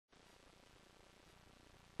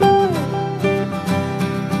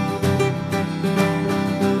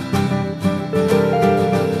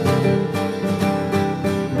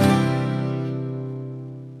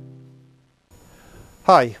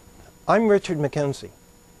Hi, I'm Richard McKenzie,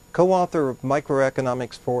 co-author of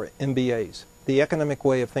Microeconomics for MBAs, The Economic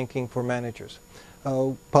Way of Thinking for Managers,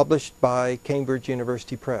 published by Cambridge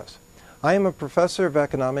University Press. I am a professor of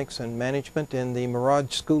economics and management in the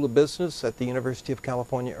Mirage School of Business at the University of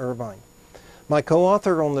California, Irvine. My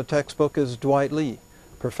co-author on the textbook is Dwight Lee,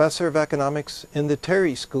 professor of economics in the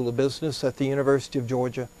Terry School of Business at the University of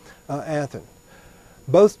Georgia, Athens.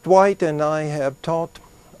 Both Dwight and I have taught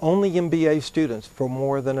only MBA students for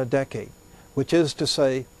more than a decade, which is to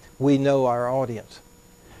say, we know our audience.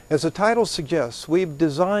 As the title suggests, we've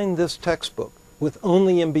designed this textbook with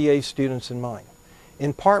only MBA students in mind.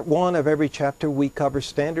 In part one of every chapter, we cover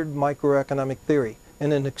standard microeconomic theory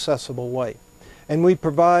in an accessible way, and we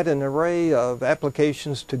provide an array of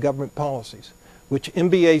applications to government policies, which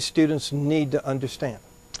MBA students need to understand.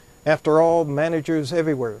 After all, managers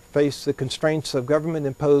everywhere face the constraints of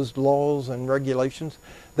government-imposed laws and regulations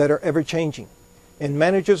that are ever-changing, and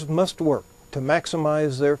managers must work to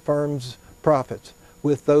maximize their firm's profits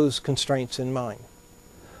with those constraints in mind.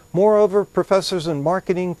 Moreover, professors in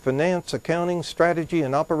marketing, finance, accounting, strategy,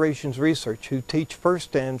 and operations research who teach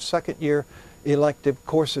first and second-year elective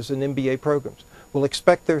courses in MBA programs will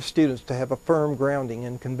expect their students to have a firm grounding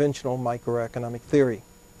in conventional microeconomic theory.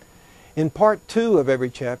 In part two of every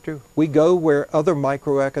chapter, we go where other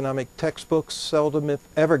microeconomic textbooks seldom if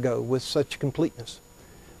ever go with such completeness.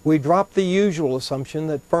 We drop the usual assumption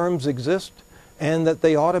that firms exist and that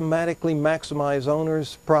they automatically maximize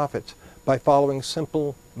owners' profits by following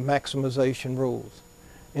simple maximization rules.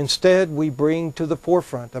 Instead, we bring to the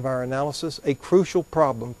forefront of our analysis a crucial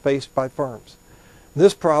problem faced by firms.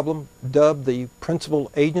 This problem, dubbed the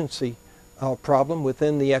principal agency problem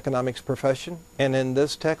within the economics profession and in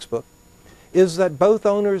this textbook, is that both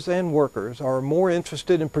owners and workers are more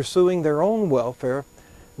interested in pursuing their own welfare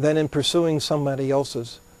than in pursuing somebody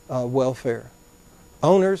else's welfare.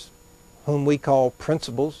 Owners, whom we call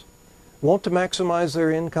principals, want to maximize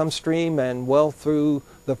their income stream and wealth through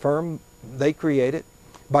the firm they created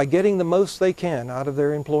by getting the most they can out of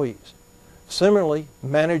their employees. Similarly,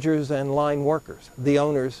 managers and line workers, the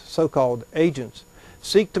owners' so-called agents,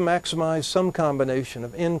 seek to maximize some combination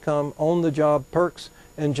of income, on-the-job perks,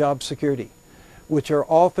 and job security, which are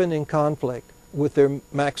often in conflict with their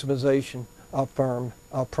maximization of firm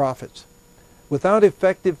profits. Without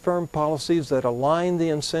effective firm policies that align the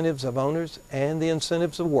incentives of owners and the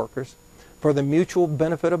incentives of workers for the mutual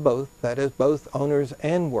benefit of both, that is, both owners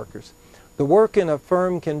and workers, the work in a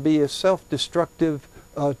firm can be a self-destructive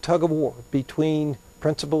tug-of-war between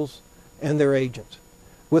principals and their agents,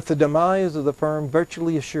 with the demise of the firm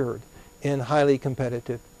virtually assured in highly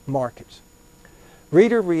competitive markets.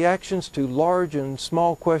 Reader reactions to large and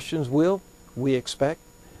small questions will, we expect,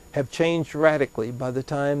 have changed radically by the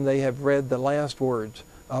time they have read the last words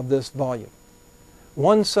of this volume.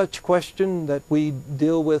 One such question that we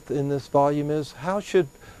deal with in this volume is, how should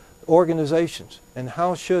organizations and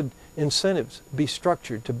how should incentives be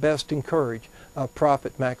structured to best encourage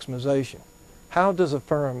profit maximization? How does a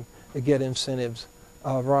firm get incentives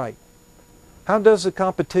right? How does the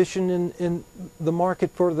competition in the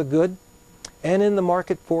market for the good and in the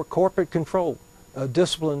market for corporate control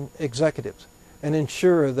discipline executives and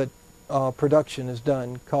ensure that production is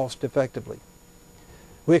done cost effectively?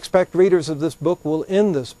 We expect readers of this book will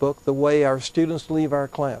end this book the way our students leave our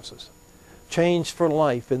classes, changed for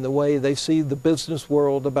life in the way they see the business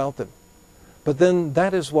world about them. But then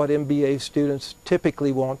that is what MBA students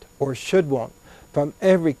typically want or should want from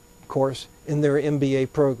every course in their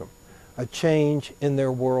MBA program, a change in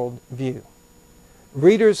their world view.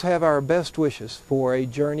 Readers have our best wishes for a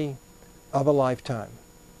journey of a lifetime.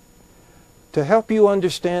 To help you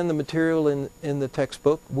understand the material in the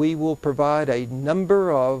textbook, we will provide a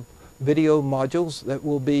number of video modules that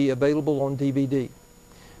will be available on DVD.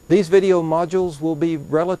 These video modules will be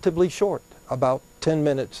relatively short, about 10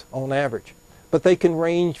 minutes on average, but they can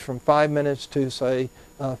range from 5 minutes to, say,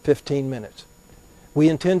 15 minutes. We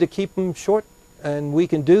intend to keep them short, and we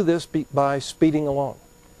can do this by speeding along.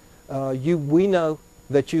 We know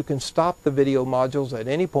that you can stop the video modules at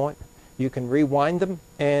any point. You can rewind them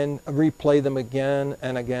and replay them again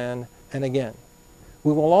and again and again.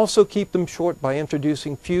 We will also keep them short by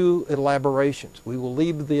introducing few elaborations. We will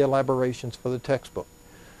leave the elaborations for the textbook.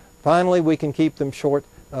 Finally, we can keep them short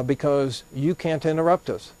because you can't interrupt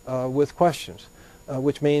us with questions,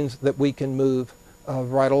 which means that we can move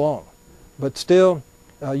right along. But still,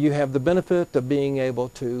 you have the benefit of being able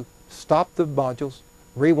to stop the modules,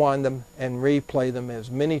 rewind them, and replay them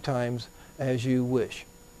as many times as you wish.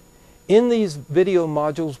 In these video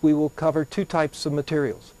modules, we will cover two types of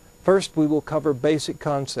materials. First, we will cover basic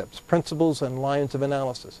concepts, principles, and lines of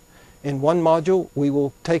analysis. In one module, we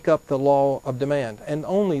will take up the law of demand, and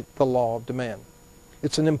only the law of demand.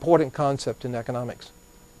 It's an important concept in economics.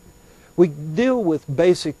 We deal with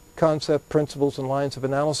basic concept, principles, and lines of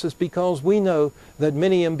analysis because we know that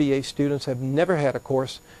many MBA students have never had a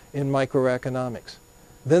course in microeconomics.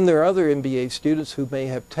 Then there are other MBA students who may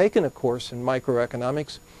have taken a course in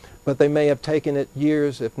microeconomics, but they may have taken it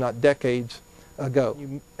years, if not decades,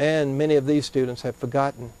 ago. And many of these students have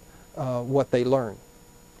forgotten what they learned.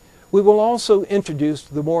 We will also introduce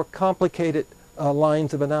the more complicated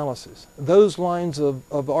lines of analysis, those lines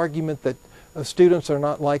of argument that students are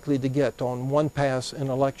not likely to get on one pass in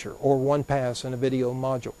a lecture or one pass in a video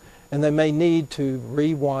module, and they may need to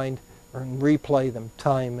rewind and replay them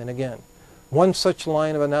time and again. One such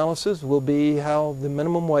line of analysis will be how the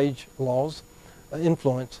minimum wage laws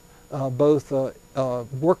influence both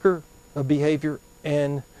worker behavior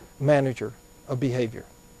and manager behavior.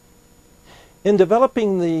 In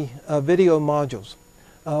developing the video modules,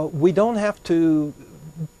 we don't have to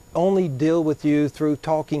only deal with you through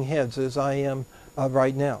talking heads as I am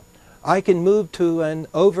right now. I can move to an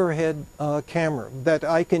overhead camera that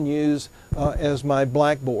I can use as my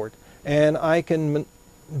blackboard, and I can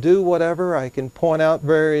do whatever. I can point out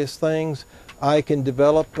various things. I can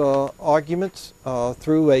develop arguments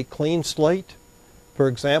through a clean slate. For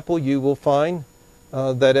example, you will find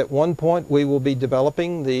that at one point we will be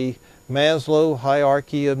developing the Maslow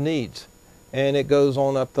hierarchy of needs, and it goes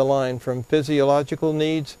on up the line from physiological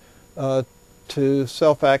needs to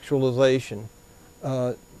self-actualization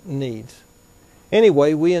needs.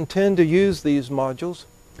 Anyway, we intend to use these modules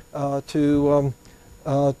to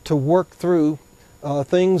work through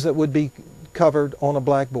things that would be covered on a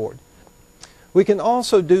blackboard. We can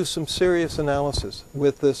also do some serious analysis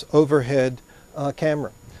with this overhead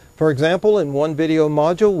camera. For example, in one video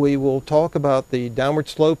module, we will talk about the downward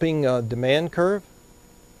sloping demand curve,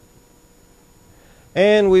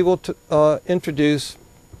 and we will introduce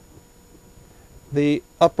the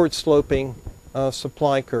upward sloping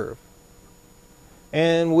supply curve.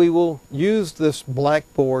 And we will use this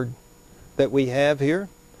blackboard that we have here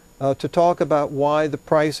to talk about why the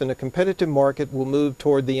price in a competitive market will move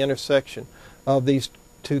toward the intersection of these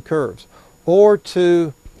two curves, or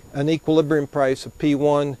to an equilibrium price of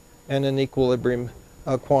P1 and an equilibrium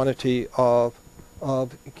quantity of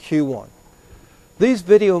Q1. These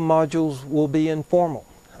video modules will be informal.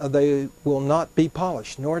 They will not be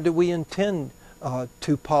polished, nor do we intend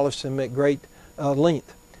to polish them at great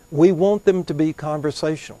length. We want them to be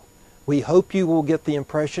conversational. We hope you will get the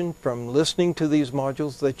impression from listening to these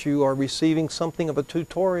modules that you are receiving something of a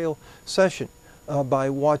tutorial session by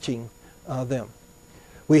watching them.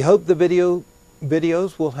 We hope the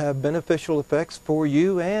videos will have beneficial effects for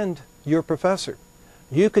you and your professor.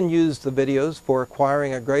 You can use the videos for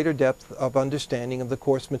acquiring a greater depth of understanding of the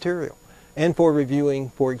course material and for reviewing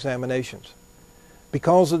for examinations.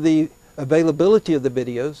 Because of the availability of the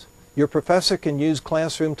videos, your professor can use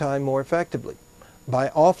classroom time more effectively by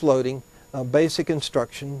offloading basic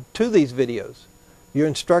instruction to these videos. Your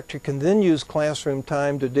instructor can then use classroom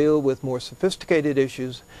time to deal with more sophisticated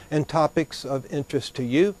issues and topics of interest to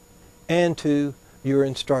you and to your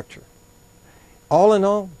instructor. All in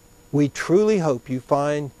all, we truly hope you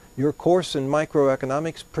find your course in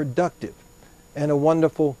microeconomics productive and a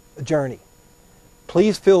wonderful journey.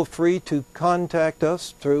 Please feel free to contact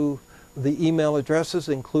us through the email addresses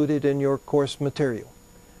included in your course material.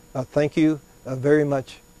 Thank you very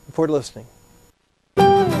much for listening.